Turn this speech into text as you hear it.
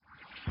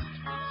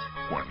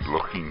When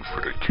looking for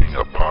the king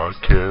of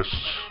podcasts,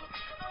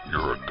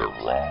 you're at the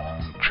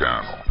wrong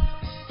channel.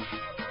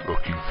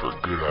 Looking for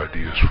good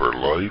ideas for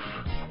life?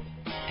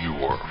 You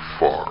are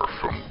far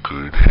from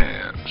good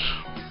hands.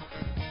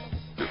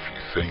 If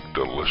you think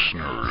the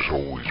listener is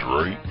always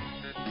right,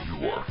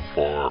 you are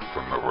far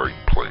from the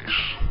right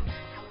place.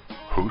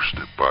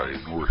 Hosted by a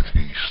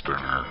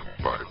Northeasterner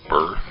by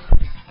birth,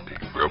 a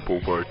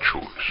rebel by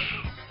choice.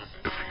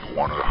 If you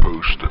want a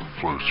host that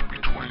floats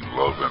between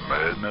love and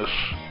madness,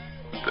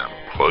 then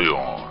play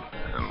on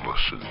and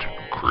listen to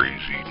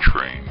Crazy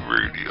Train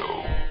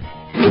Radio.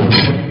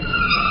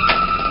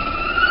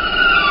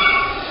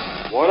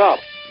 What up?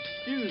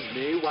 Excuse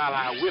me while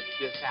I whip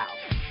this out.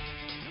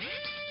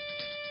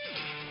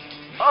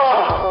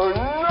 Oh,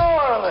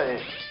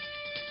 gnarly!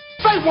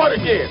 Say what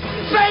again?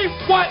 Say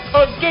what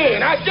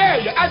again? I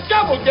dare you. I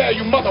double dare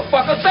you,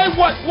 motherfucker. Say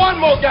what one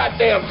more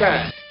goddamn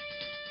time.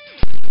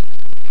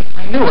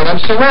 I knew it. I'm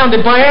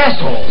surrounded by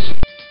assholes.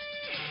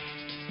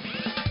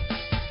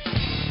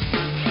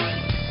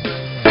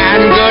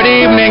 And good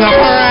evening,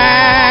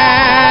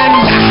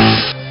 friend.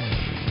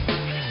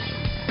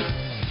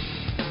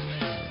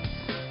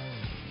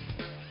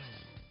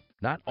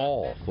 Not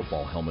all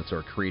football helmets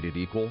are created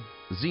equal.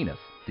 Zenith,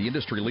 the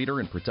industry leader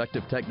in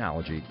protective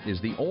technology, is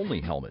the only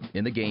helmet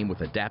in the game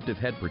with adaptive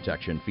head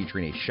protection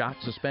featuring a shock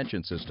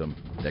suspension system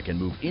that can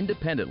move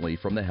independently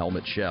from the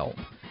helmet shell.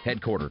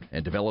 Headquartered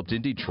and developed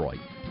in Detroit,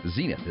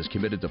 Zenith is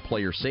committed to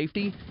player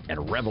safety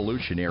and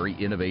revolutionary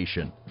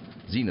innovation.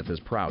 Zenith is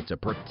proud to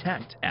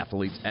protect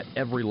athletes at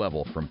every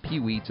level from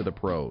Pee-wee to the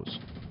pros.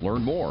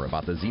 Learn more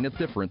about the Zenith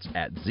difference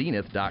at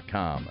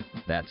zenith.com.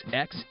 That's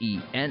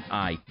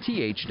Xenith.com.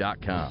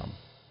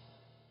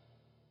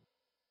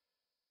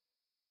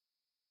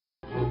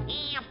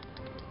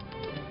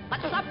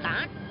 What's up,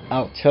 Doc?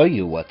 I'll tell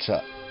you what's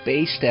up.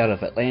 Based out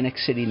of Atlantic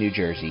City, New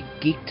Jersey,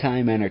 Geek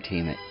Time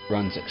Entertainment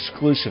runs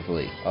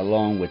exclusively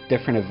along with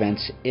different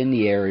events in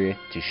the area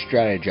to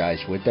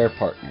strategize with their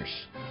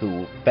partners who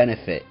will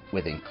benefit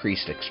with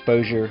increased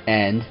exposure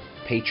and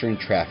patron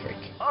traffic.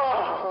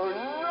 Oh,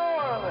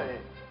 gnarly!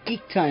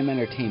 Geek Time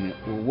Entertainment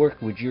will work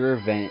with your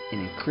event in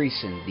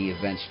increasing the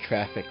event's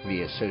traffic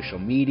via social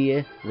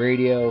media,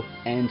 radio,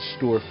 and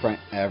storefront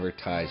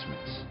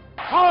advertisements.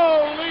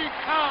 Holy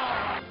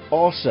cow!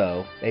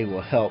 Also, they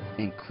will help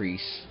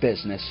increase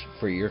business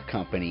for your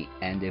company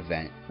and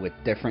event with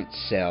different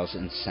sales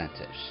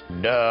incentives.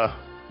 Duh.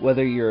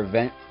 Whether your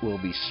event will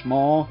be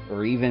small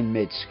or even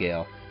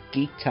mid-scale,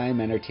 Geek Time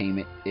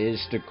Entertainment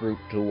is the group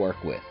to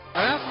work with.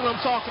 That's what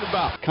I'm talking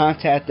about.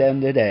 Contact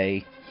them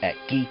today at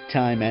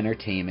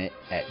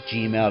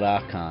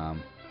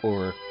geektimeentertainment@gmail.com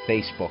or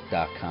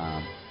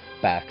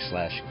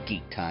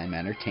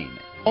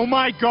facebook.com/geektimeentertainment. Oh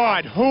my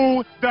God,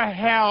 who the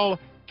hell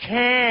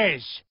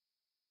cares?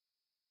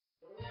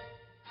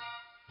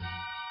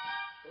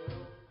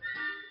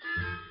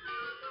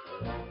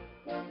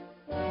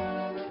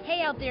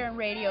 Hey out there in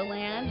Radio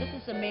Land, this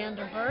is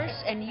Amanda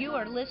Verse, and you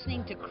are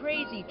listening to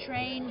Crazy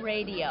Train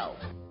Radio.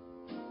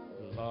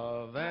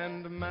 Love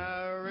and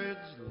marriage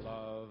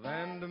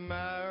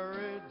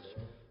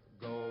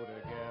go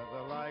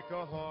together like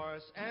a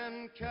horse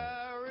and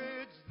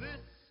carriage. This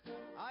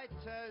I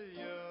tell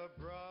you,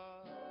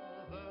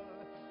 brother,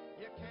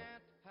 you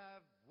can't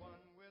have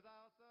one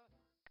without the...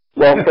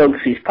 Well,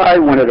 folks, he's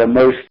probably one of the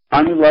most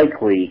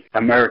unlikely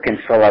American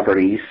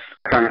celebrities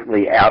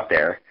currently out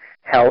there.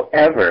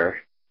 However,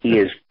 he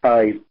is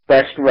probably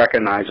best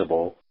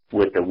recognizable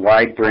with the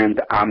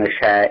wide-brimmed Amish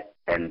hat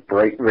and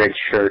bright red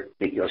shirt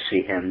that you'll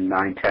see him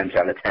 9 times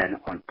out of 10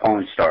 on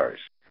Pawn Stars.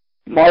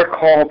 Mark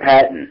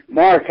Hall-Patton.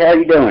 Mark, how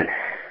you doing?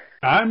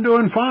 I'm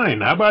doing fine.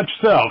 How about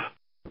yourself?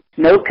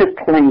 No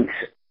complaints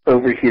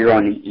over here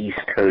on the East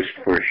Coast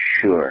for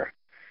sure.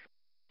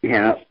 You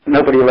know,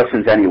 nobody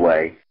listens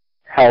anyway.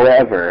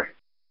 However,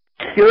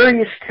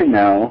 curious to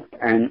know,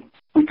 and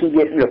we can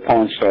get into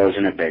Pawn Stars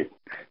in a bit,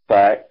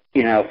 but,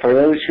 you know, for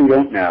those who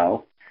don't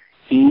know,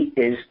 he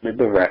is the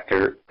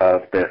director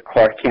of the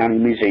Clark County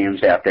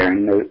Museums out there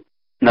in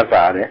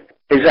Nevada.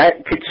 Is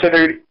that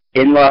considered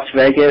in Las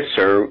Vegas,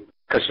 or,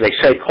 because they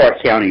say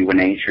Clark County when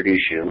they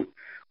introduce you,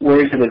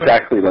 where is it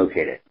exactly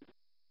located?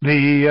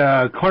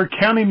 The Clark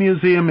County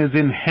Museum is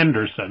in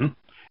Henderson.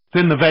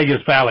 It's in the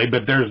Vegas Valley,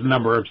 but there's a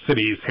number of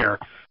cities here.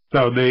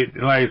 So, like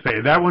I say,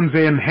 that one's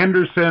in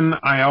Henderson.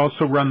 I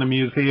also run the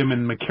museum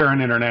in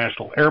McCarran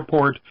International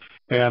Airport,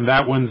 and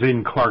that one's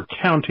in Clark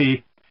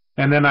County.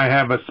 And then I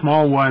have a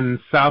small one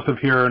south of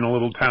here in a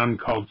little town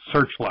called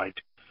Searchlight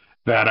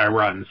that I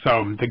run.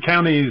 So the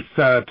county's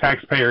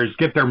taxpayers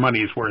get their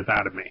money's worth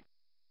out of me.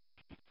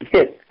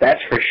 Yeah,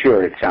 that's for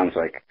sure, it sounds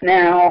like.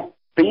 Now,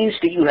 being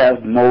that you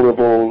have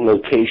multiple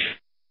locations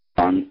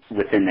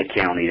within the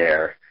county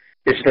there,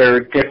 is there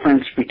a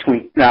difference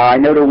between... Now, I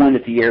know the one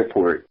at the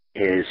airport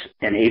is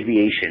an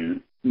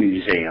aviation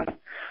museum,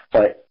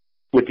 but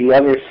with the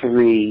other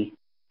three,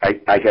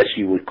 I guess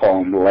you would call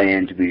them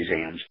land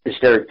museums. Is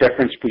there a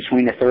difference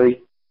between the three?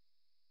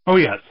 Oh,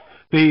 yes.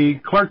 The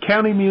Clark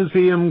County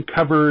Museum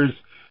covers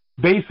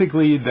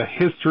basically the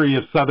history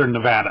of southern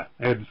Nevada.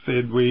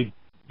 We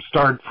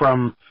start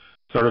from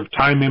sort of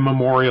time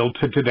immemorial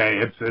to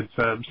today. It's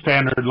a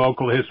standard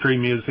local history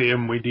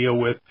museum. We deal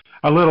with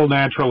a little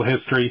natural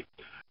history,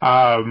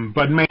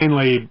 but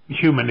mainly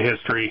human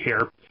history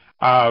here.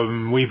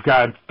 We've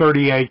got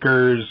 30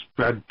 acres,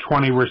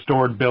 20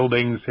 restored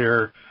buildings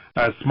here,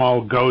 a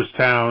small ghost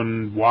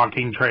town,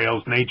 walking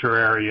trails, nature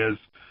areas,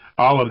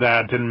 all of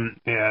that,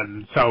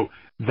 and so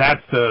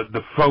that's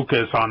the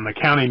focus on the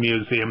county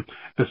museum.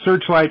 The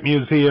Searchlight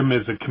Museum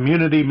is a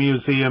community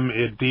museum.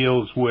 It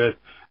deals with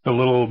the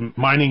little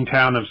mining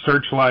town of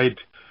Searchlight,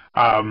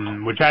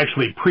 which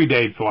actually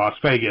predates Las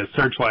Vegas.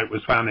 Searchlight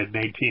was founded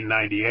in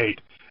 1898,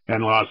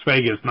 and Las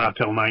Vegas not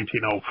till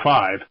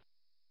 1905.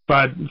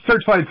 But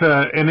Searchlight's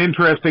an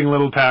interesting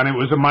little town. It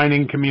was a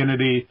mining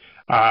community.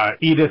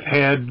 Edith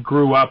Head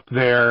grew up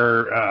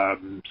there.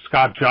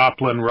 Scott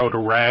Joplin wrote a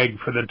rag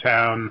for the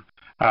town.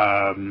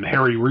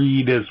 Harry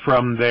Reid is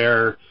from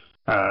there.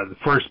 The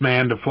first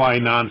man to fly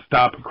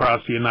nonstop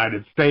across the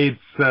United States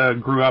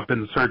grew up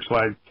in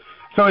Searchlight.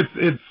 So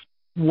it's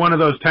one of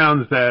those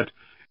towns that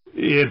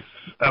it's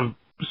a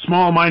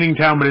small mining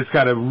town, but it's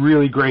got a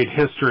really great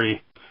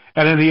history.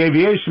 And in the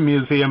Aviation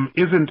Museum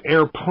isn't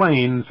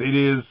airplanes, it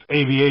is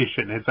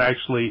aviation. It's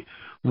actually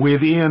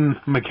within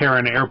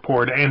McCarran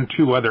Airport and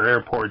 2 other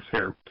airports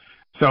here.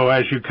 So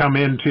as you come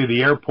into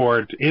the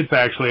airport, it's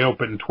actually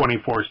open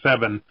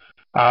 24/7,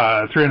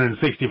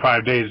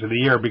 365 days of the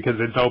year, because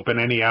it's open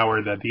any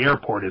hour that the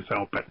airport is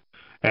open.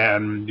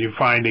 And you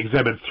find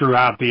exhibits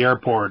throughout the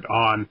airport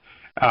on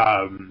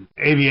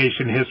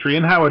aviation history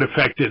and how it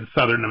affected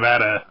Southern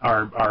Nevada,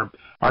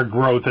 our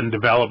growth and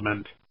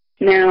development.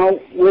 Now,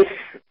 with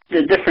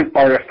the different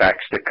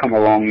artifacts that come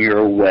along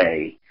your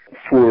way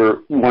for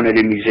one of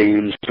the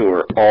museums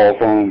or all of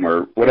them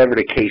or whatever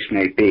the case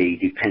may be,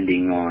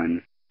 depending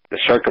on the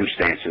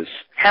circumstances,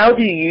 how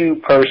do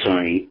you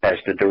personally, as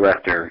the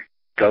director,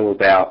 go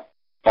about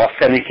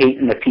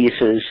authenticating the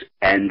pieces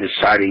and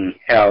deciding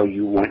how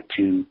you want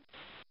to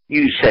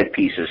use said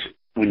pieces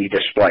when you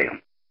display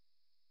them?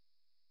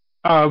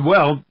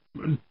 Well,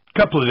 a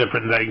couple of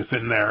different things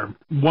in there.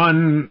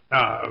 One,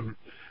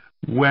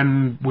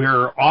 when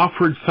we're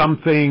offered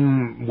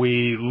something,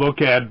 we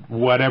look at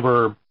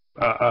whatever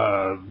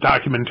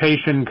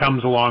documentation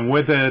comes along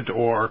with it,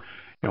 or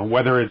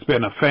whether it's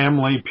been a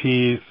family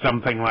piece,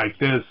 something like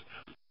this,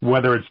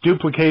 whether it's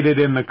duplicated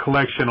in the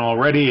collection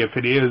already. If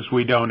it is,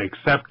 we don't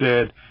accept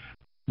it.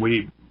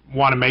 We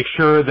want to make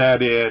sure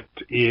that it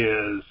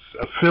is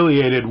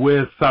affiliated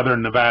with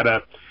Southern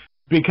Nevada.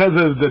 Because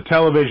of the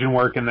television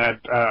work and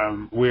that,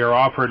 we are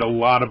offered a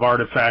lot of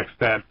artifacts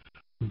that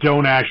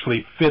don't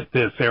actually fit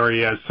this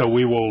area, so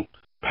we will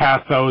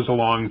pass those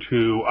along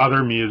to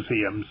other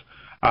museums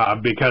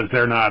because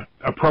they're not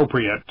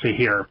appropriate to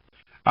here.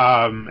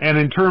 And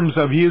in terms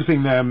of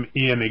using them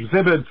in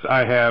exhibits,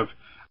 I have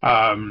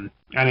an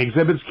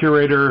exhibits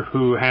curator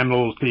who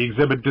handles the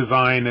exhibit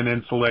design and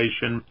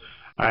installation.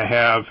 I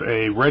have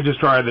a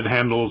registrar that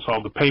handles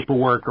all the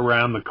paperwork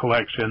around the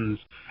collections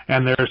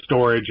and their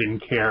storage and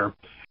care.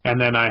 And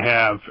then I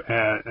have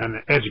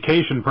an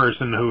education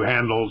person who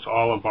handles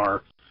all of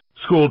our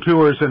school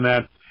tours and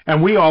that.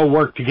 And we all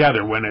work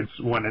together when it's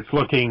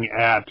looking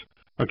at,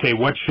 okay,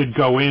 what should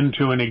go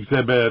into an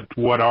exhibit,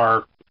 what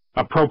are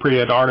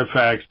appropriate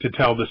artifacts to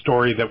tell the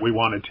story that we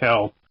want to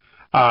tell.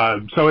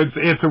 So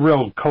it's a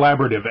real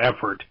collaborative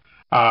effort.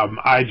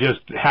 I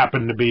just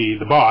happen to be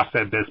the boss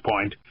at this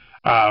point,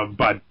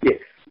 but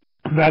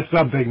that's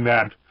something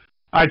that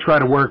I try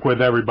to work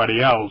with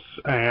everybody else.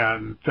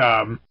 And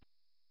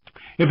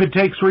if it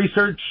takes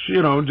research,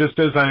 just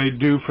as I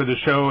do for the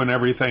show and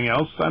everything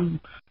else,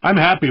 I'm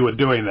happy with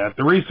doing that.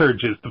 The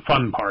research is the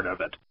fun part of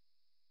it.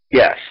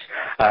 Yes,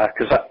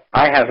 because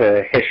I have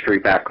a history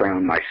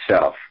background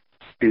myself,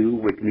 too,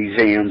 with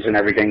museums and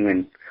everything.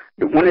 And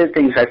one of the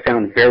things I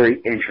found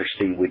very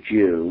interesting with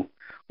you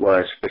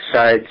was,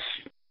 besides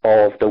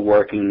all of the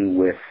working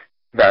with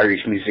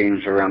various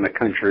museums around the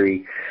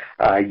country,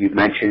 you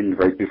mentioned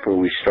right before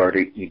we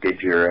started you did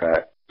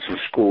your some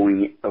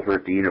schooling over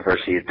at the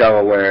University of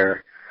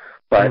Delaware.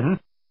 But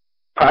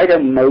probably the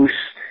most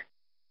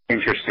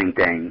interesting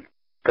thing,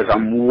 because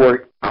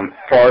I'm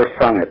far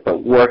from it,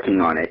 but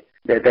working on it,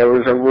 that there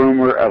was a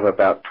rumor of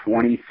about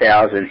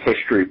 20,000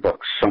 history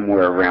books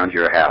somewhere around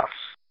your house.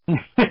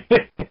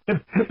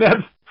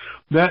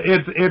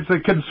 It's a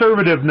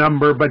conservative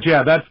number, but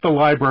yeah, that's the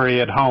library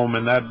at home,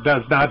 and that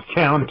does not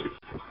count.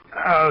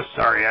 Oh,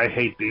 sorry, I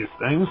hate these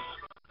things.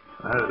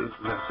 Come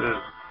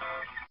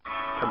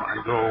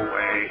on, go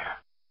away.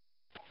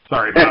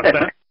 Sorry about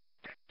that.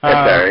 That's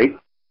all right.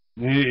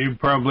 You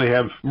probably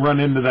have run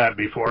into that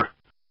before.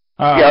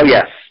 Oh,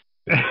 yes.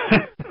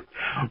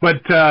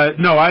 But,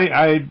 no,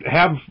 I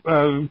have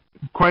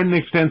quite an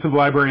extensive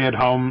library at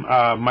home.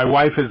 My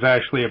wife is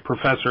actually a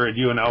professor at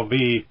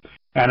UNLV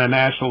and a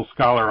national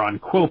scholar on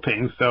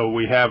quilting, so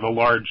we have a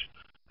large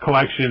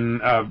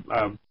collection,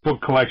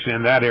 book collection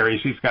in that area.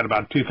 She's got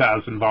about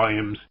 2,000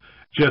 volumes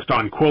just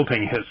on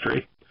quilting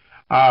history.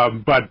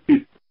 But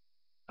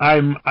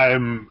I'm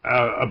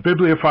a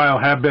bibliophile,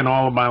 have been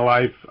all of my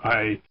life.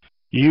 I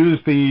use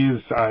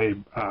these. I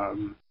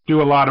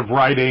do a lot of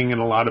writing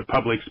and a lot of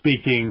public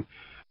speaking.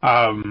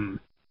 And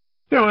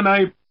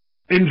I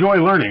enjoy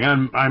learning.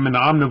 I'm an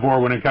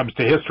omnivore when it comes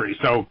to history,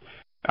 so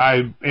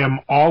I am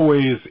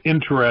always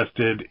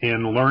interested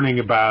in learning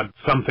about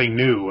something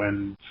new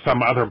and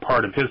some other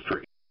part of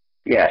history.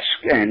 Yes,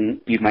 and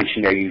you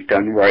mentioned that you've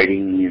done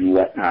writing and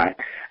whatnot.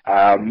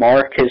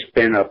 Mark has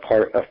been a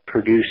part of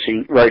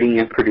writing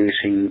and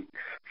producing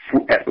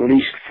at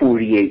least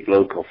 48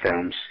 local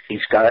films.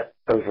 He's got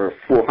over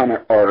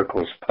 400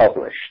 articles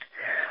published.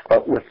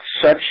 But with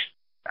such,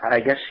 I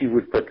guess you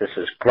would put this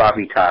as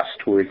gravitas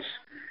towards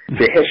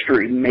the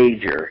history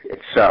major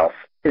itself,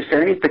 is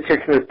there any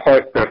particular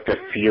part of the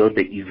field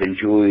that you've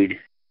enjoyed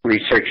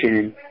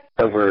researching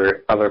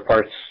over other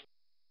parts?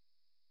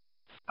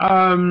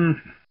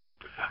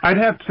 I'd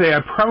have to say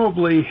I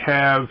probably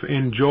have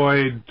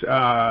enjoyed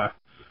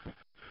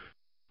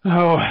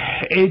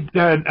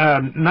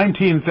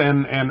 19th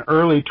and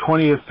early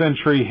 20th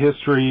century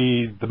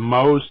history the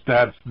most.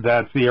 That's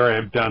the area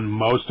I've done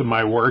most of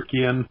my work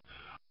in.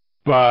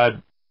 But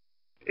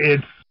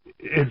it's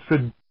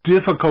a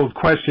difficult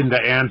question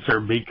to answer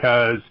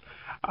because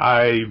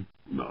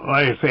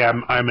like I say,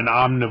 I'm an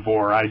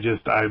omnivore.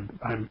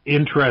 I'm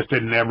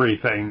interested in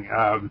everything.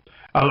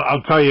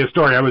 I'll tell you a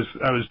story. I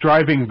was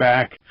driving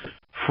back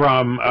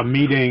from a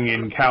meeting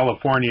in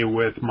California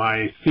with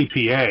my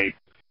CPA,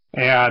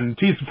 and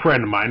he's a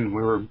friend of mine.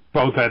 We were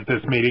both at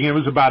this meeting. It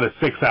was about a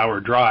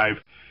 6-hour drive,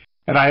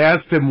 and I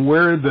asked him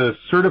where the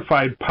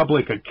certified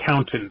public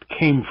accountant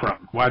came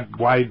from,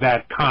 why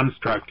that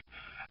construct,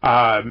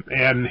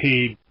 and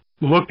he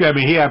looked at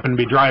me. He happened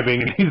to be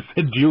driving, and he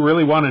said, "Do you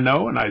really want to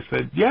know?" And I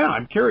said, "Yeah,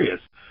 I'm curious."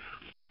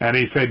 And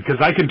he said,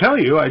 "Because I can tell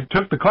you, I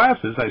took the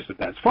classes." I said,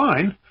 "That's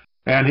fine."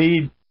 And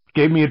he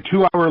gave me a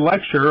 2-hour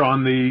lecture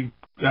on the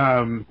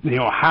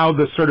how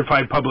the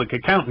certified public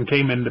accountant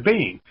came into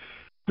being.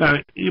 Now,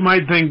 you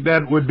might think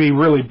that would be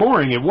really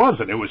boring. It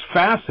wasn't. It was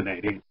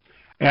fascinating.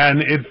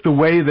 And it's the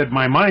way that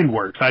my mind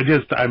works. I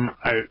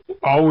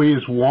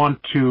always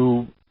want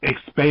to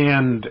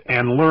expand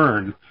and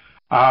learn.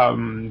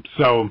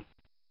 So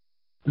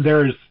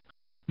there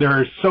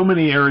are so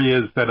many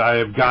areas that I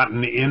have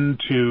gotten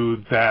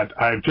into that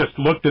I've just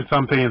looked at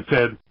something and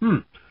said,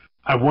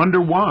 I wonder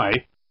why,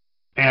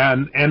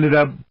 and ended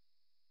up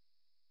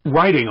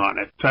writing on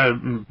it.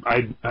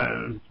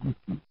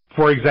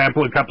 For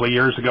example, a couple of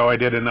years ago, I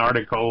did an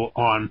article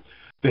on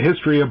the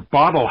history of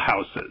bottle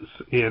houses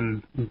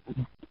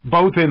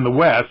both in the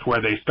West,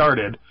 where they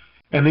started,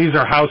 and these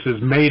are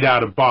houses made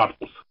out of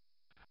bottles.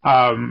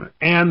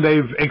 And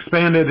they've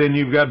expanded, and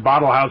you've got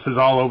bottle houses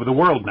all over the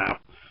world now.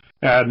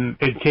 And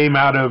it came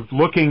out of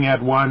looking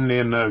at one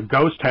in a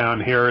ghost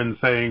town here and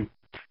saying,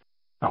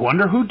 I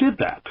wonder who did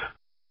that.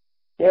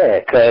 Yeah,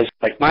 because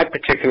like my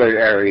particular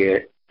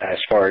area as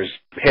far as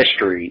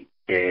history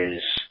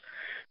is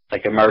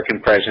like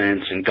American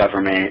presidents and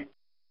government,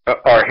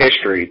 our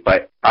history,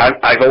 but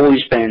I've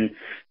always been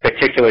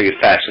particularly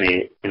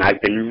fascinated, and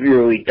I've been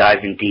really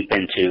diving deep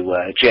into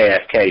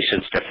JFK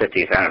since the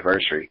 50th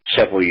anniversary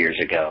several years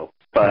ago.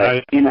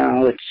 But,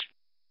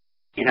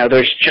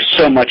 there's just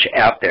so much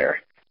out there.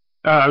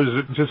 I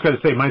was just going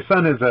to say, my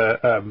son is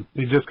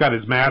he just got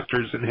his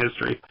master's in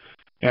history,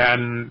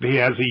 and he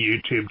has a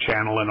YouTube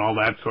channel and all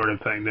that sort of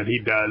thing that he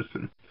does.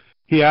 And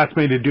he asked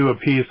me to do a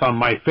piece on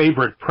my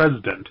favorite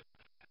president.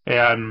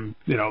 And,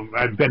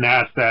 I've been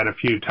asked that a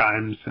few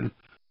times. And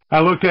I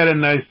looked at it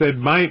and I said,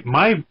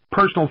 my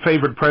personal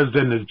favorite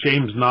president is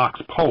James Knox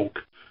Polk,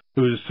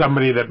 who's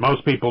somebody that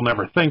most people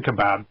never think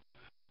about,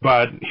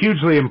 but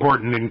hugely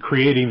important in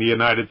creating the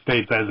United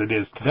States as it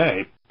is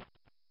today.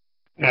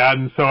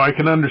 And so I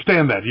can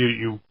understand that.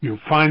 You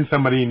find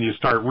somebody and you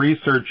start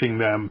researching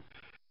them.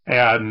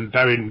 And,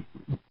 I mean,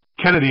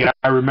 Kennedy,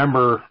 I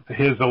remember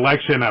his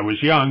election. I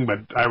was young,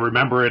 but I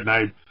remember it, and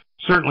I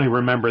certainly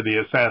remember the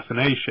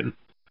assassination.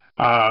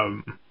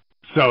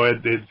 So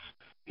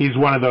he's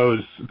one of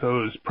those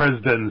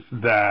presidents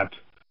that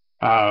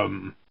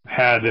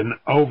had an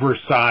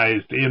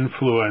oversized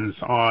influence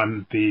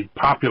on the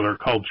popular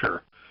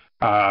culture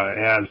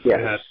in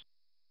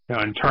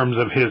terms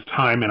of his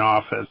time in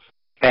office.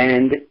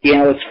 And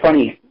it's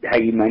funny how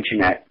you mention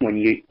that when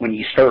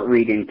you start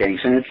reading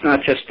things, and it's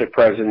not just the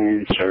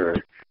presidents or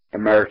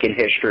American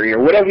history or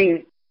whatever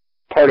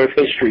part of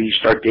history you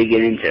start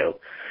digging into.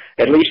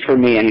 At least for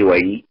me,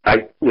 anyway,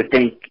 I would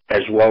think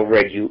as well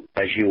read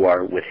as you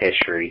are with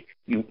history,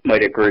 you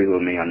might agree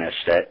with me on this,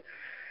 that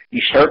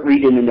you start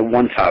reading into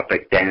one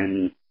topic,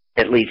 then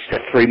it leads to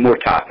 3 more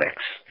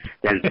topics.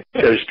 Then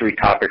those 3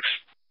 topics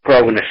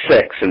grow into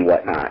 6 and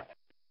whatnot.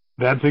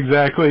 That's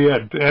exactly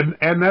it,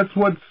 and that's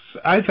what's,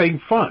 I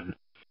think, fun.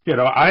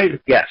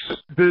 Yes.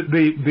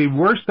 The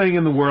worst thing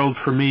in the world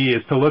for me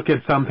is to look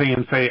at something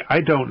and say,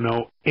 I don't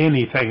know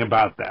anything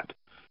about that.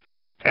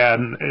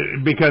 And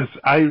because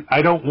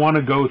I don't want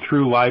to go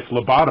through life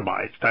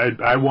lobotomized.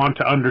 I want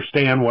to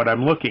understand what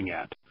I'm looking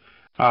at.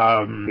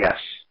 Yes.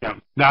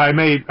 Now I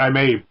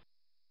may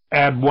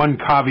add one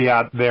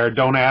caveat there.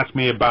 Don't ask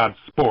me about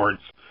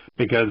sports,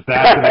 because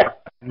that's I've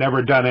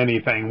never done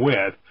anything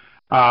with.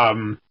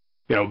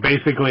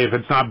 Basically, if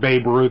it's not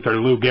Babe Ruth or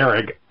Lou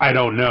Gehrig, I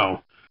don't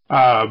know.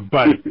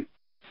 But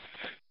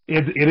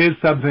it is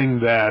something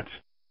that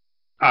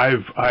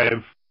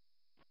I've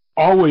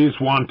always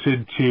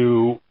wanted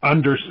to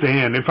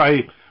understand. If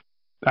I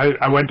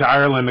went to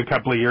Ireland a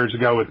couple of years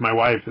ago with my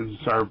wife. It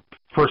was our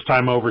first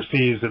time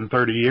overseas in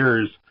 30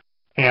 years,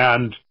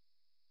 and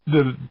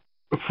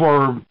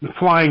for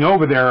flying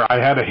over there, I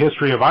had a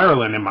history of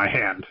Ireland in my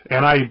hand,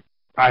 and I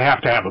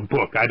have to have a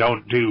book. I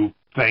don't do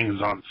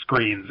things on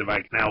screens if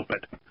I can help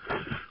it.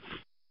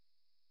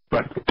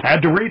 But I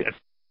had to read it.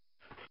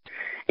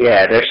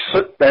 Yeah,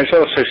 there's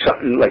also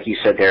something, like you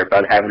said there,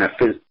 about having a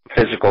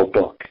physical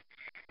book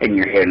in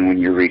your hand when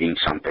you're reading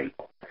something.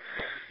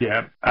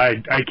 Yeah,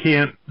 I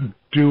can't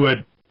do it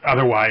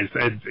otherwise.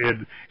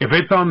 If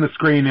it's on the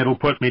screen, it'll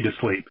put me to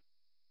sleep.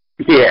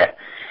 Yeah.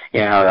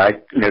 I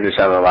notice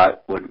how a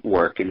lot would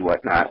work and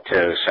whatnot,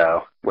 too,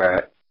 so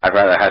where I'd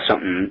rather have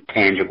something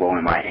tangible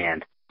in my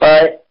hand.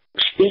 But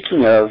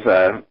speaking of,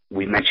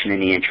 we mentioned in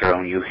the intro,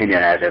 and you hinted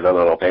at it a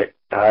little bit,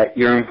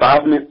 your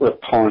involvement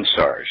with Pawn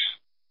Stars.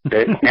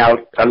 Now,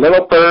 a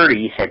little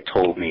birdie had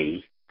told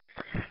me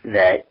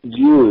that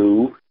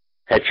you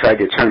had tried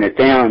to turn it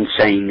down,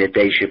 saying that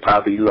they should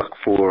probably look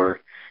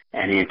for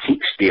an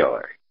antiques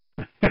dealer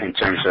in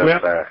terms of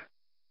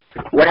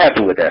what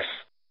happened with this.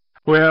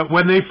 Well,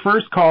 when they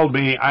first called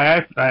me,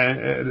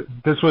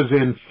 this was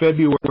in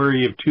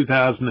February of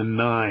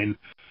 2009,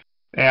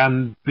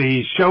 and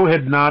the show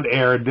had not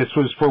aired. This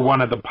was for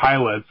one of the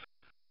pilots,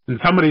 and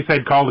somebody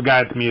said, call the guy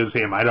at the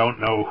museum. I don't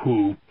know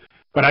who,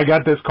 but I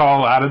got this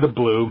call out of the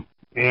blue,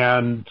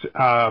 and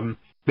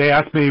they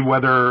asked me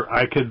whether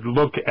I could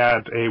look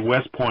at a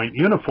West Point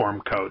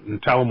uniform coat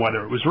and tell them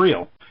whether it was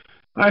real.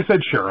 I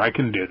said, sure, I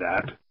can do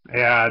that.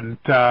 And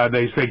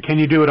they said, can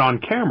you do it on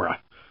camera?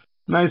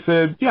 And I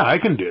said, yeah, I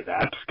can do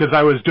that, because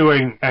I was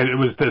doing, and it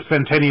was the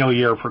centennial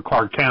year for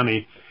Clark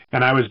County,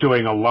 and I was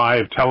doing a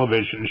live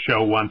television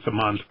show once a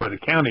month for the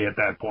county at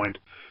that point.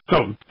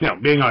 So,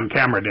 being on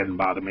camera didn't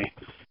bother me.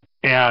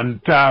 And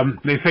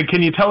they said,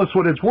 can you tell us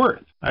what it's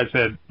worth? I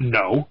said,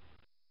 no.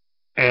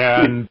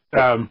 And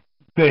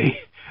they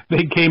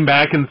came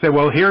back and said,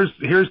 well, here's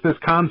this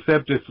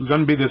concept. It's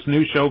going to be this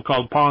new show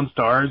called Pawn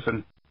Stars,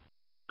 and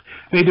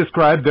they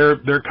described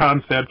their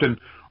concept, and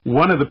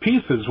one of the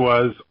pieces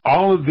was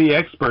all of the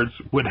experts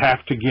would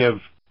have to give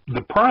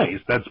the price.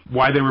 That's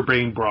why they were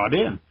being brought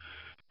in.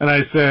 And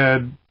I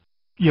said,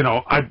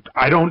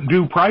 I don't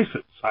do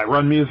prices. I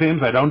run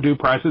museums. I don't do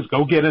prices.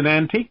 Go get an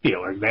antique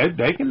dealer.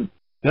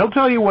 They'll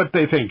tell you what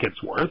they think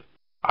it's worth.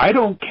 I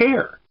don't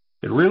care.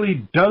 It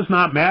really does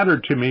not matter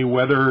to me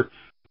whether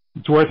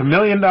it's worth $1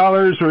 million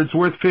or it's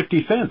worth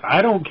 50 cents.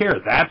 I don't care.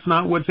 That's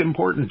not what's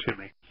important to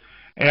me.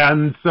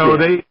 And so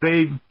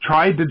they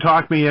tried to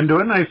talk me into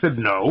it, and I said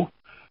no.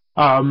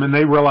 And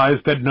they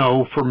realized that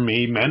no for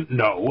me meant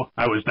no.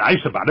 I was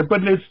nice about it,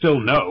 but it's still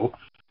no.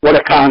 What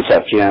a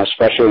concept,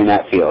 especially in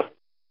that field.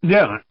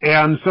 Yeah,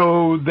 and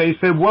so they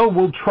said, well,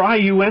 we'll try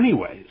you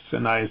anyways.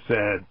 And I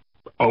said,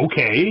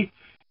 okay.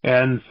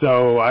 And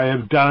so I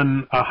have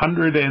done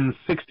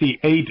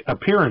 168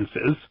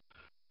 appearances.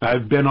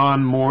 I've been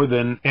on more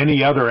than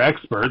any other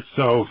expert,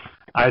 so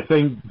I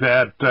think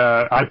that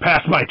I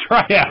passed my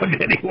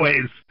tryout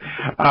anyways.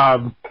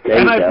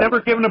 And I've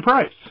never given a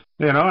price.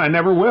 I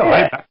never will.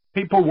 Yeah. I have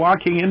people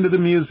walking into the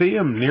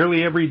museum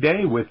nearly every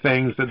day with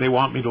things that they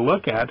want me to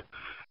look at,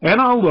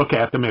 and I'll look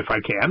at them if I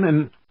can.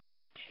 And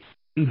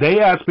they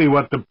ask me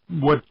what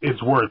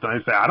it's worth, and I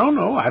say, I don't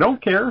know. I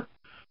don't care.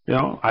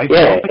 I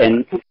don't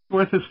think it's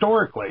worth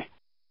historically.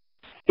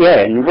 Yeah,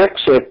 and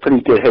Rick's a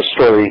pretty good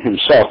historian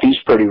himself. He's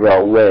pretty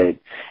well read.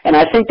 And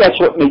I think that's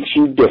what makes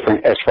you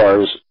different as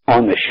far as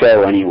on the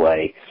show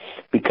anyway,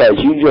 because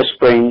you just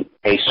bring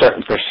a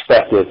certain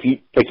perspective.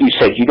 Like you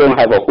said, you don't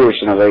have a horse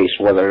in a race,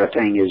 whether the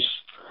thing is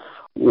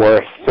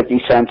worth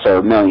 50 cents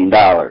or $1 million.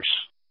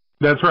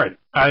 That's right.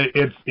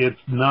 It's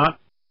not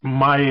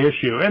my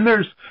issue. And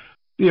there's,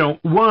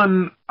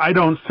 one, I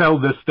don't sell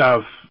this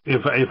stuff.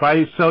 If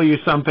I sell you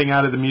something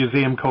out of the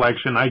museum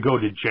collection, I go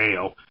to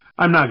jail.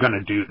 I'm not going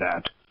to do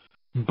that.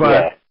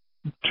 But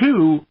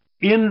two,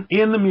 in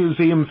the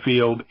museum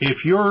field,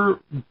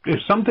 if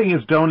something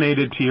is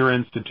donated to your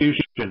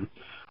institution,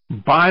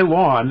 by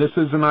law, and this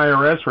is an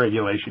IRS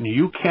regulation,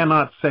 you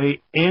cannot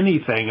say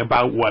anything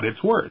about what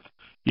it's worth.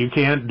 You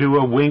can't do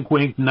a wink,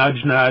 wink,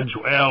 nudge, nudge.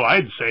 Well,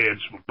 I'd say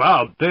it's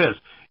about this.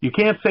 You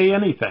can't say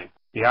anything.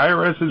 The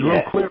IRS is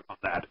real clear on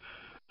that.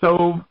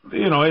 So,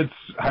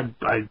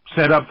 I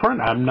said up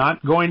front, I'm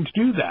not going to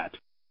do that.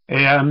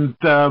 And,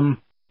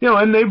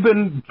 and they've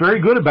been very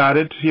good about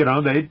it.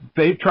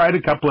 They've tried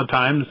a couple of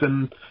times,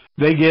 and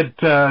they get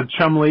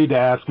Chumley to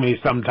ask me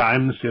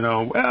sometimes,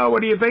 well,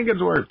 what do you think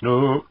it's worth?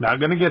 No, not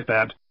going to get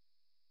that.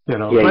 We're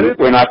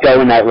not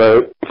going that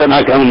road. We're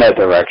not going that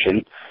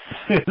direction.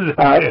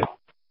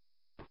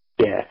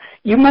 Yeah.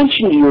 You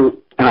mentioned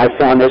and I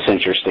found this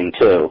interesting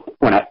too,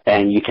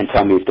 and you can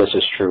tell me if this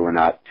is true or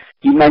not.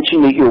 You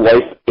mentioned that your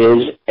wife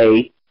is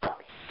a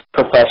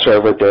professor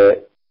over at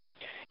the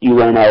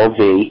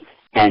UNLV,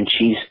 and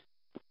she's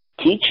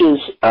teaches,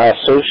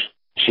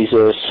 she's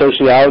a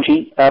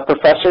sociology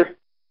professor.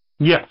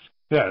 Yes,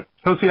 yeah,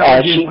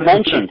 sociology. She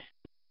mentioned,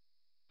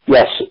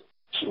 yes,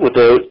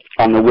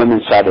 on the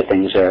women's side of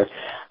things there.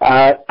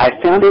 I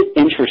found it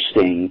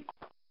interesting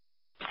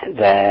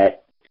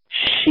that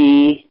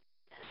she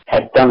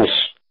had done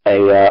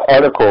a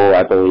article,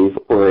 I believe,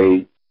 or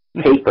a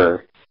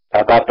paper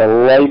about the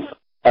life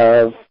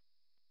of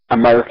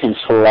American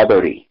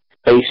celebrity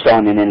based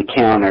on an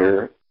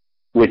encounter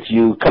with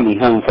you coming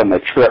home from a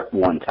trip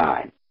one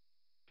time.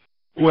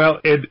 Well,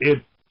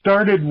 it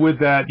started with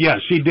that. Yeah,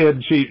 she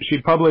did.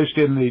 She published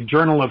in the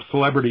Journal of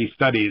Celebrity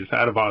Studies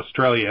out of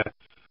Australia,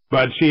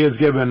 but she has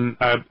given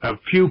a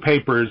few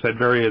papers at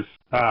various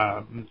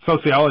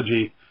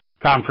sociology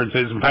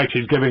conferences. In fact,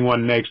 she's giving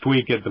one next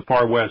week at the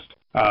Far West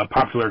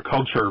Popular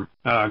Culture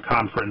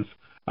Conference.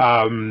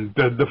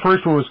 The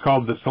first one was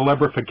called The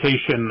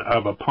Celebrification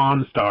of a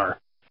Pawn Star,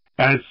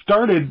 and it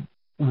started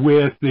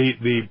with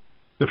the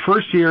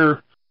first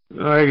year.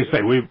 Like I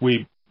say,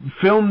 we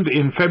filmed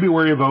in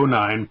February of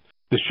 2009.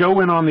 The show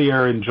went on the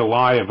air in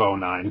July of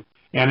 2009,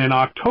 and in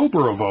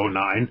October of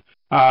 2009,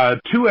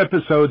 2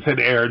 episodes had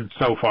aired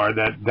so far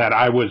that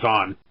I was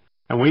on.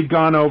 And we'd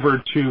gone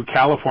over to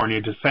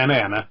California, to Santa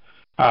Ana,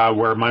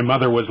 where my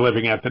mother was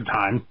living at the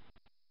time.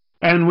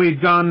 And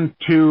we'd gone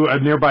to a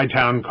nearby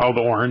town called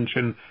Orange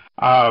and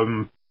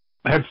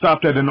had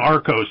stopped at an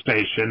Arco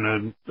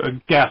station, a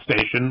gas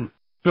station,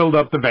 filled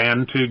up the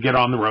van to get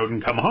on the road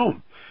and come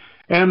home.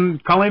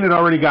 And Colleen had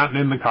already gotten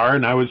in the car,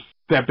 and I was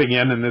stepping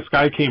in, and this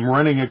guy came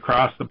running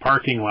across the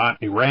parking lot.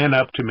 He ran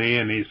up to me,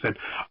 and he said,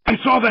 "I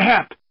saw the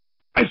hat.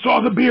 I saw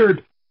the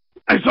beard.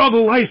 I saw the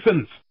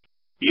license.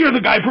 You're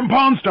the guy from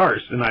Pawn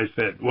Stars." And I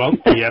said, "Well,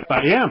 yes,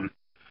 I am."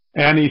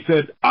 And he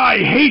said, "I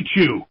hate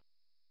you."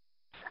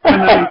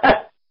 And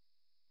I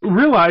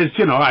realized,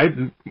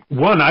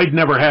 I'd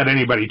never had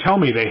anybody tell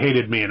me they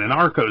hated me in an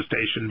Arco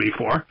station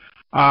before.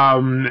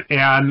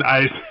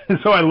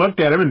 So I looked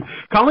at him, and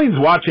Colleen's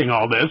watching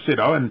all this,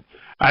 and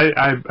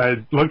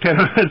I looked at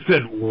him and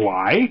said,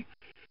 "Why?"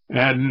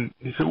 And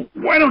he said,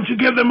 "Why don't you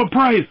give them a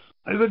price?"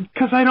 I said,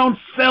 "Because I don't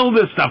sell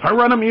this stuff. I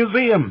run a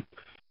museum."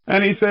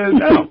 And he said,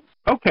 "Oh,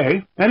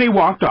 okay." And he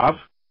walked off.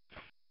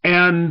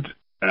 And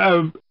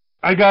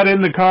I got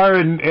in the car,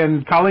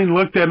 and Colleen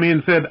looked at me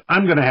and said,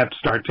 "I'm going to have to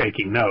start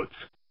taking notes."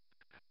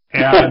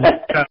 And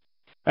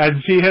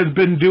and she has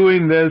been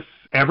doing this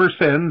ever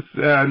since,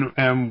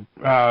 and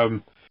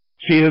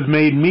she has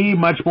made me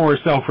much more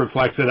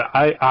self-reflexive.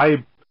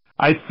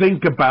 I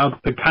think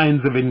about the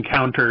kinds of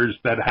encounters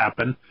that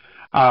happen,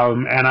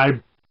 and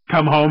I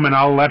come home and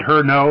I'll let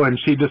her know, and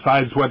she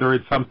decides whether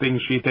it's something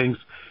she thinks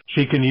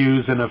she can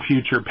use in a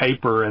future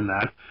paper and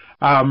that.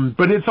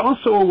 But it's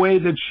also a way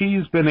that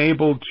she's been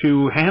able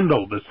to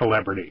handle the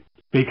celebrity,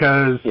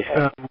 because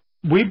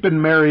we've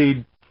been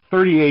married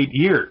 38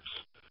 years.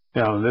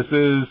 This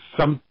is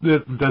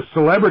the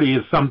celebrity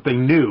is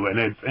something new,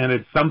 and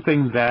it's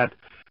something that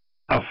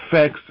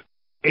affects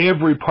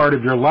every part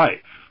of your life.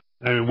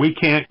 I mean, we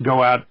can't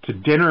go out to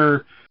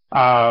dinner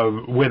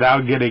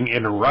without getting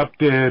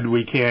interrupted.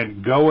 We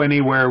can't go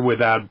anywhere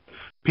without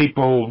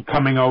people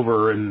coming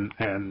over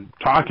and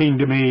talking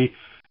to me.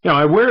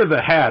 I wear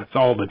the hats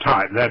all the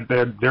time.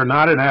 They're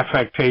not an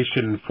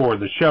affectation for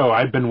the show.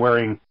 I've been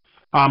wearing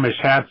Amish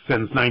hats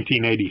since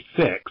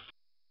 1986.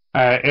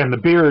 And the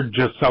beard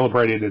just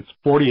celebrated its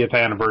 40th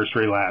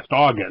anniversary last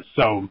August.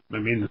 So, I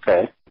mean,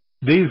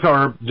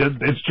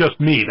 it's just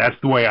me. That's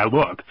the way I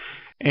look.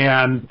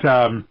 And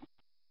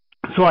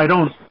so I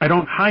don't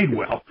hide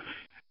well.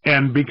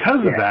 And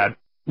because of that,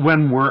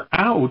 when we're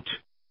out,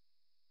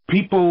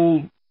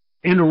 people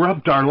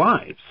interrupt our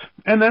lives.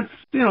 And that's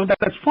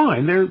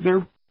fine.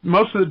 They're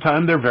most of the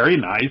time they're very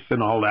nice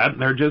and all that,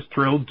 and they're just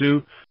thrilled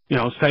to,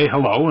 say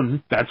hello,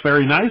 and that's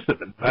very nice of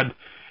them. But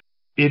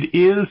it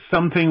is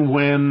something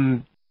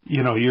when,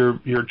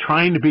 you're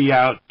trying to be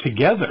out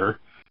together,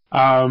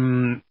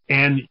 and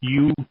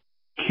you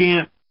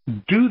can't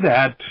do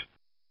that.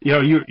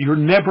 You're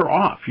never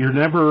off. You're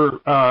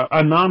never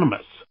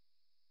anonymous.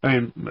 I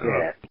mean,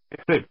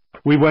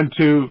 we went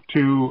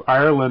to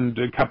Ireland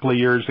a couple of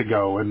years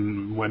ago,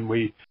 and when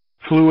we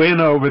flew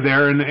in over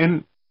there,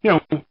 and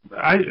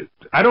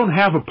I don't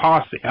have a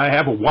posse. I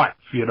have a wife.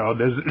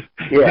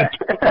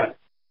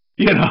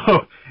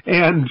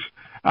 And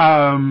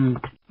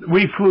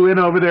we flew in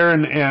over there,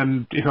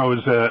 and it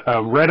was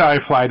a red-eye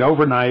flight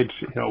overnight.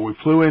 We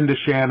flew into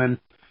Shannon,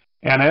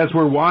 and as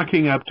we're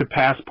walking up to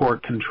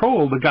passport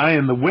control, the guy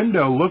in the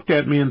window looked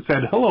at me and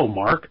said, "Hello,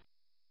 Mark."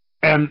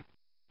 And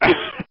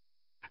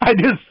I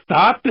just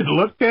stopped and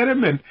looked at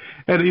him, and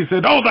he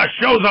said, "Oh, the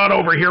show's on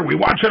over here. We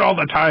watch it all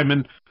the time."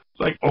 And it's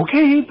like,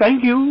 okay,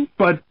 thank you.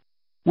 But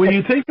when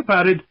you think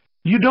about it,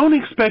 you don't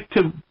expect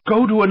to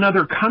go to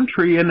another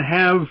country and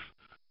have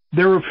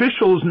their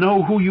officials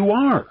know who you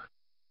are.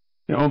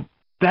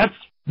 That's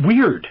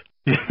weird.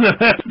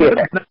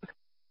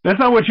 That's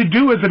not what you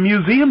do as a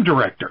museum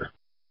director.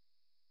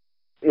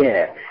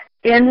 Yeah.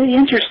 And the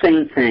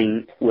interesting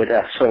thing with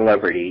a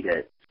celebrity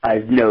that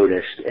I've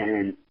noticed,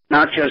 and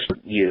not just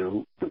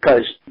you,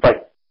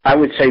 but I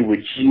would say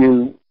with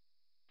you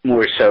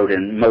more so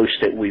than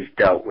most that we've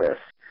dealt with,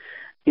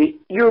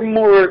 you're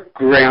more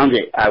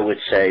grounded, I would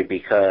say,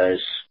 because,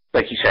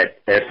 like you said,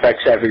 it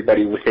affects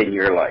everybody within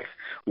your life,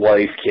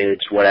 wife, kids,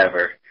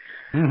 whatever.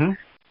 Mm-hmm.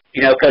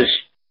 You know, because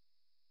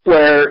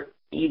where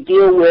you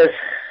deal with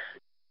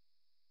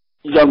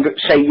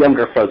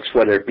younger folks,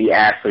 whether it be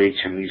athletes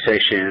or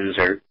musicians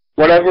or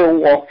whatever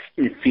walk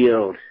and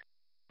field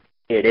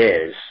it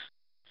is,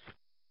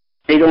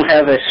 they don't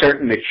have a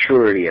certain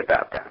maturity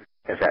about them,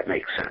 if that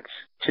makes sense,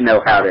 to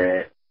know how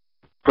to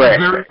grasp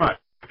Very it. much.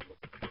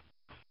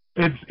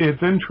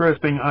 It's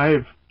interesting.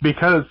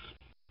 Because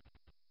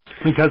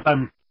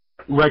I'm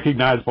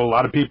recognizable. A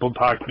lot of people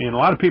talk to me, and a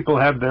lot of people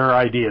have their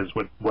ideas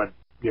with what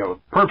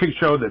perfect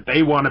show that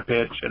they want to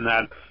pitch and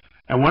that.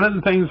 And one of the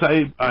things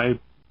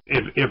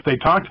if they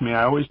talk to me,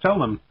 I always tell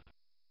them,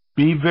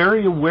 be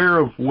very aware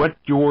of what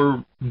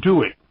you're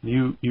doing.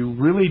 You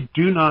really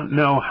do not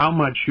know how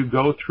much you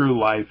go through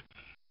life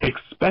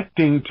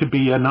expecting to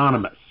be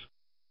anonymous.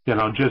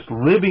 Just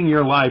living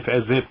your life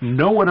as if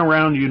no one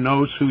around you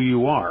knows who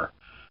you are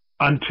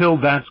until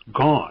that's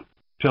gone,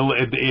 till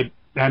it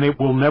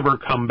will never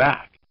come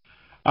back.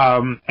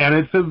 And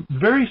it's a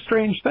very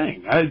strange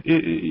thing.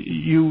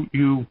 You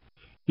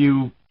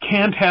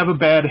can't have a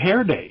bad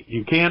hair day.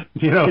 You can't,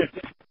 you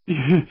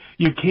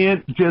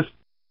can't just,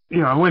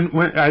 when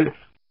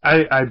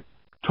I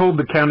told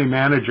the county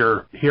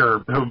manager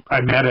here, who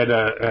I met at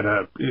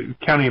a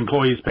county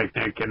employees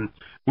picnic, and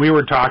we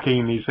were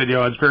talking, and he said,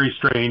 it's very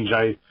strange.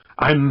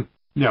 I'm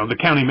the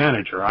county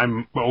manager.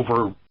 I'm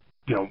over,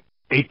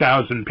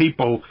 8,000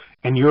 people,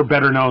 and you're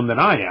better known than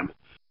I am.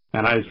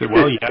 And I said,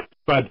 well, yes,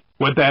 but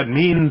what that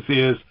means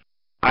is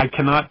I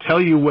cannot tell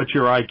you what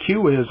your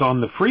IQ is on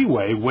the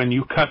freeway when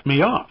you cut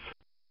me off.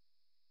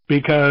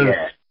 Because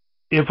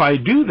if I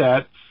do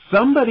that,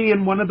 somebody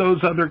in one of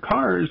those other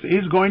cars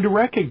is going to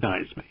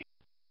recognize me.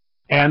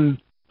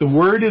 And the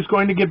word is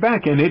going to get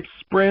back, and it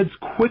spreads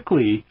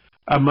quickly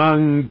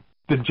among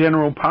the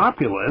general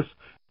populace,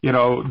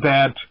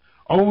 that,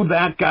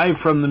 that guy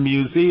from the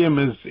museum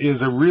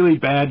is a really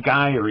bad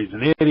guy, or he's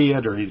an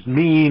idiot, or he's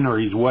mean, or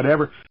he's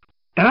whatever.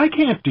 And I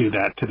can't do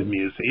that to the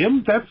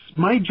museum. That's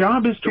my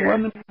job, is to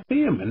run the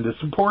museum and to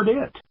support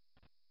it.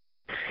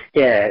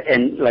 Yeah,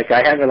 and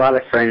I have a lot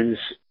of friends,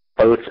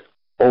 both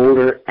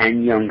older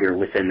and younger,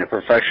 within the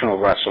professional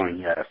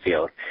wrestling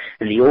field.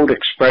 And the old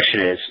expression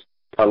is,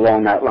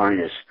 along that line,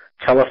 is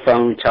tell a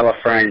phone, tell a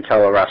friend,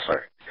 tell a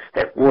wrestler.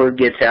 That word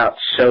gets out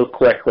so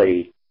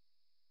quickly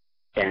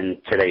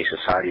in today's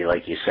society,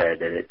 like you said,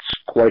 that it's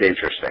quite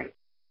interesting.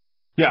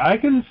 Yeah, I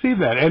can see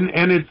that.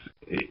 And it's,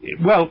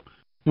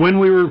 when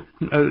we were,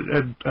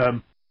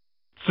 a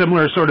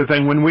similar sort of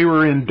thing, when we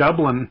were in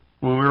Dublin,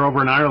 when we were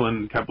over in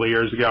Ireland a couple of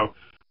years ago,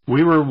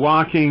 we were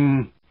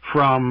walking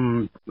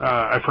from,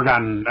 I've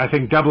forgotten, I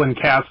think Dublin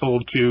Castle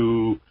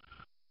to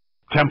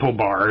Temple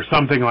Bar or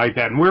something like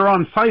that. And we were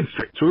on side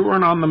streets. We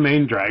weren't on the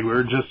main drag. We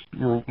were just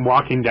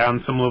walking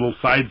down some little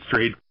side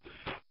street.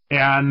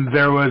 And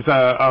there was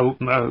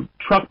a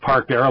truck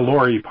parked there, a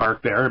lorry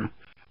parked there,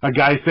 a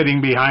guy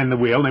sitting behind the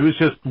wheel, and he was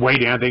just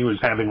waiting. I think he was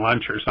having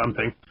lunch or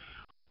something.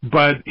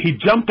 But he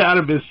jumped out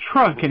of his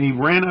truck, and he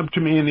ran up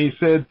to me, and he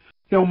said,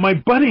 my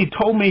buddy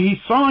told me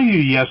he saw you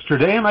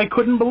yesterday, and I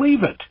couldn't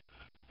believe it.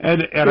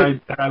 And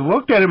I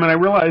looked at him, and I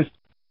realized,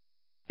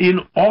 in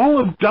all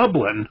of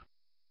Dublin,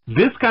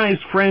 this guy's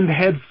friend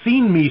had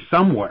seen me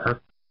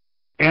somewhere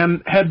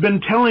and had been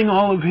telling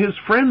all of his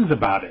friends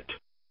about it.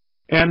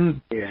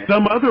 And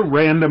some other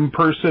random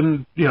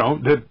person,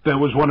 that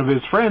was one of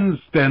his friends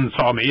then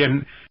saw me.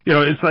 And,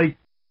 it's like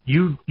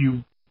you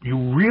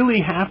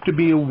really have to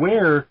be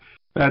aware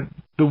that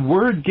the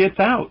word gets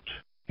out.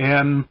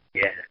 And,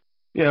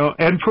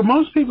 and for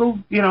most people,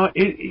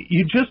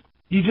 you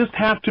just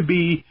have to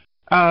be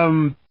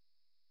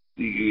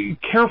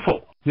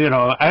careful.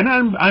 And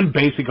I'm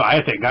basically,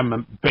 I think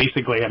I'm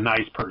basically a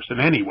nice person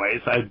anyways.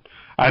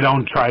 I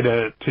don't try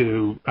to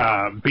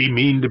be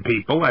mean to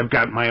people. I've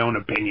got my own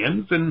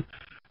opinions, and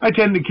I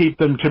tend to keep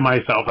them to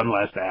myself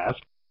unless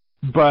asked.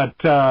 But,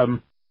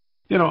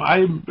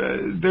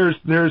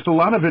 there's a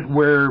lot of it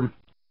where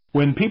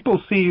when people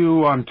see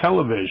you on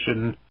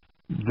television,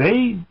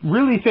 they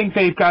really think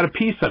they've got a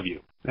piece of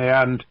you.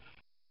 And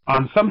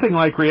on something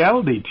like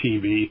reality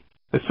TV,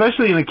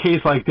 especially in a case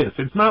like this,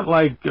 it's not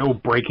like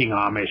Breaking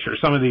Amish or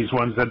some of these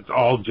ones that's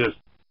all just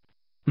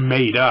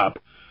made up.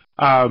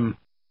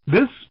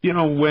 This,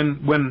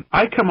 when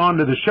I come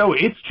onto the show,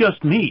 it's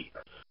just me.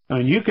 I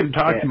mean, you can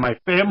talk to my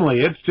family.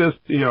 It's just,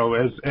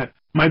 as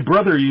my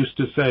brother used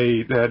to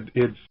say that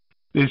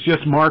it's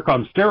just Mark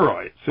on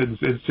steroids.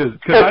 It's just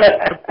because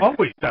I've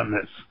always done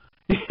this.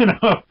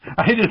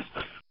 I just,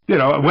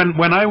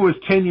 when I was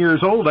 10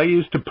 years old, I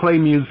used to play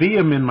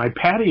museum in my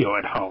patio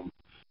at home.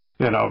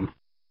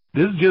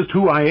 This is just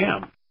who I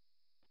am.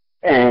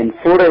 And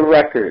for the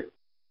record,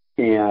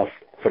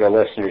 for the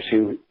listeners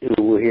who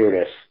will hear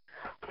this,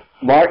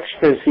 Mark's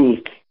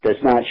physique does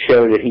not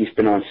show that he's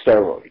been on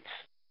steroids,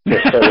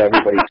 just so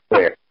everybody's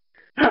clear.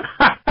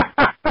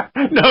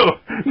 No,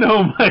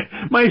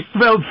 my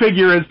spelled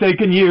figure has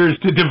taken years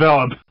to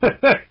develop.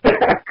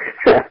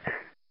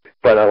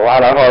 But a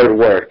lot of hard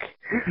work.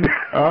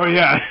 Oh,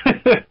 yeah.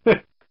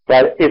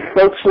 But if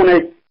folks want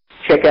to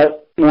check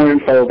out more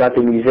info about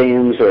the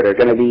museums, or they're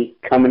going to be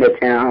coming to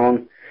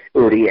town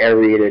or the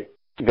area to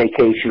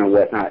vacation or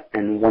whatnot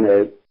and want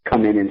to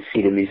come in and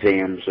see the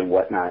museums and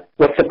whatnot,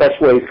 what's the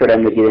best way for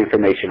them to get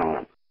information on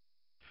them?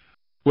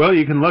 Well,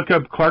 you can look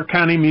up Clark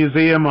County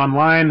Museum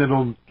online.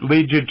 It'll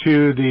lead you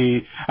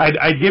to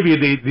I'd give you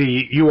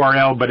the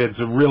URL, but it's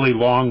a really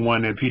long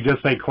one. If you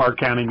just say Clark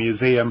County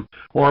Museum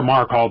or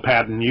Mark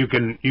Hall-Patton, you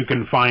can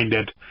find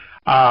it.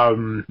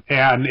 And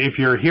if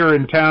you're here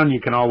in town, you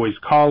can always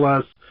call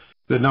us.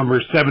 The number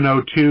is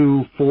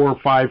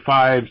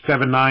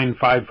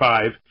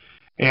 702-455-7955.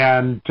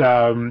 And,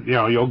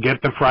 you'll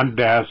get the front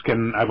desk,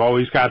 and I've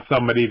always got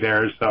somebody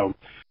there, so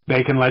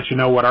they can let you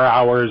know what our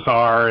hours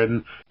are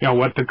and,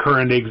 what the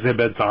current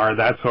exhibits are,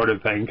 that sort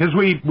of thing. Because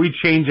we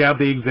change out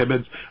the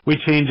exhibits, we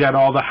change out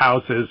all the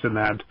houses and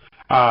that.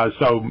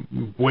 So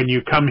when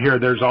you come here,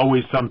 there's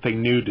always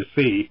something new to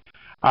see.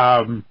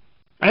 And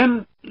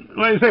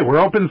like I say, we're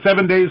open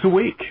 7 days a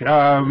week.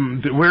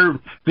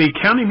 The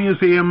county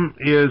museum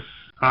is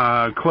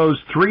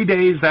closed 3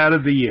 days out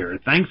of the year: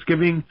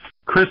 Thanksgiving,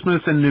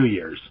 Christmas, and New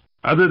Year's.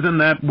 Other than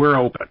that, we're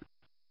open.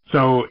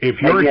 So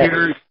if you're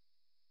here,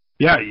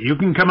 you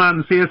can come out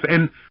and see us.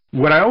 And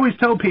what I always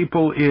tell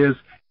people is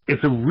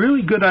it's a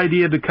really good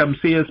idea to come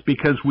see us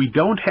because we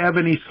don't have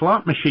any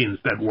slot machines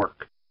that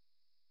work.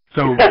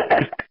 So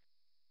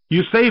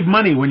you save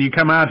money when you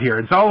come out here.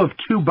 It's all of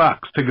 $2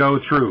 to go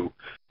through,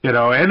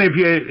 and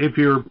if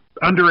you're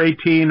under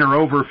 18 or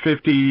over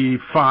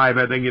 55,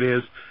 I think it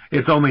is,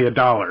 it's only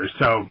 $1.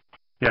 So,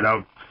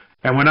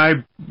 and when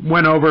I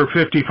went over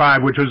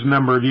 55, which was a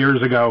number of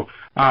years ago,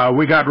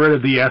 we got rid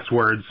of the S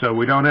word, so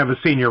we don't have a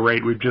senior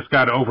rate. We've just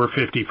got over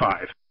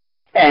 55.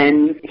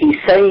 And he's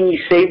saying you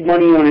save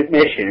money on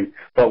admission,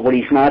 but what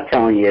he's not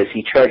telling you is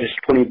he charges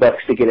 $20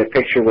 to get a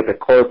picture with a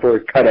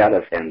cardboard cutout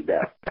of him,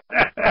 though.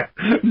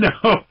 No,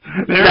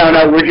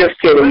 we're just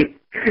kidding.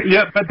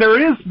 Yeah, but there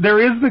is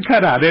the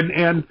cutout,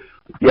 and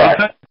yes.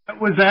 That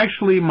was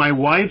actually my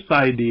wife's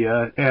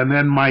idea, and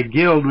then my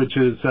guild, which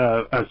is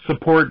a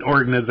support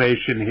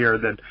organization here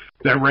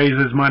that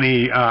raises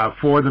money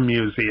for the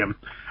museum.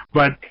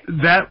 But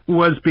that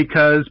was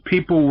because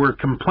people were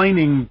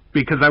complaining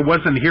because I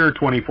wasn't here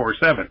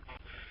 24/7.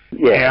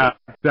 Yeah.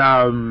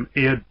 And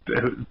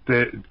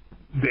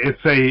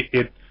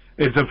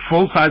it's a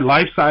full-size,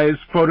 life-size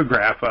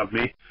photograph of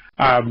me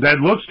that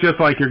looks just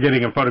like you're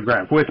getting a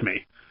photograph with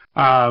me.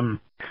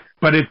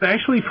 But it's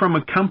actually from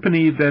a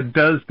company that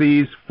does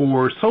these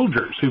for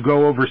soldiers who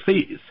go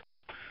overseas,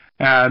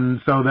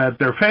 and so that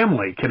their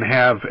family can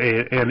have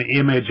an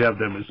image of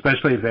them,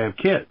 especially if they have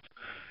kids.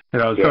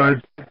 So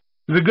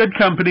it's a good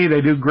company. They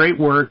do great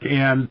work,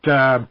 and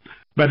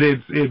but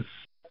it's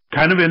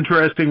kind of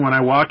interesting when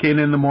I walk in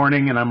the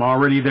morning and I'm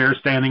already there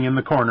standing in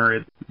the corner.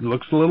 It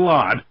looks a little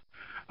odd.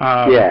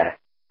 Well,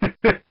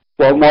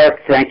 Mark,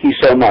 thank you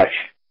so much.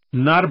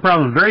 Not a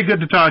problem. Very good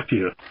to talk to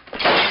you.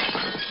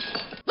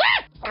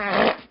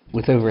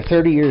 With over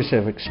 30 years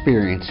of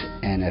experience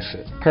and a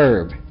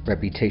superb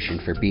reputation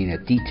for being a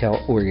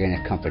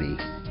detail-oriented company,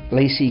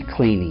 Lacey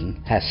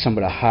Cleaning has some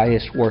of the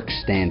highest work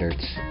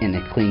standards in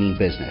the cleaning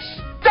business.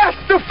 That's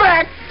the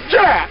fact,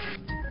 Jack!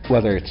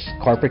 Whether it's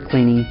carpet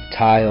cleaning,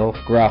 tile,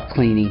 grout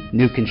cleaning,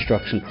 new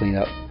construction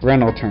cleanup,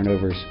 rental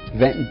turnovers,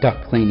 vent and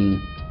duct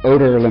cleaning,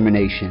 odor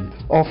elimination,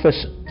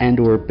 office and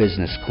or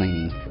business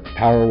cleaning,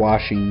 power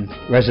washing,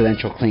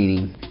 residential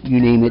cleaning, you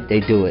name it,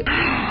 they do it.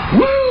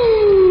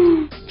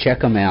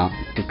 Check them out.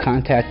 To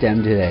contact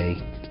them today,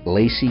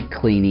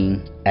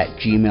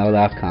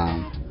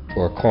 laceycleaning@gmail.com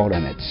or call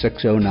them at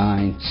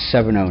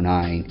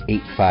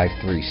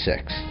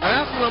 609-709-8536.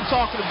 That's what I'm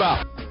talking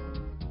about.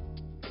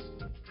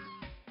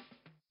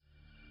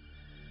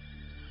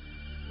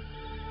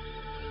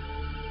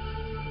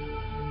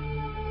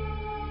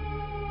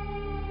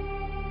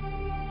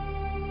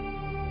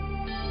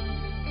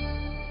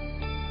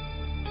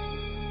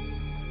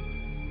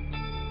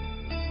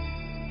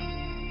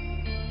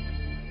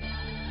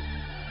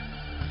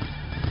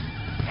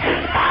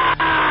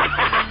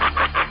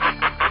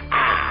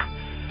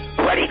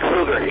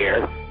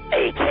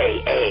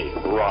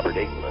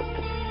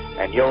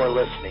 And you're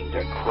listening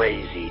to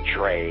Crazy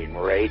Train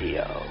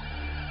Radio.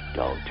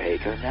 Don't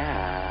take a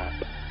nap.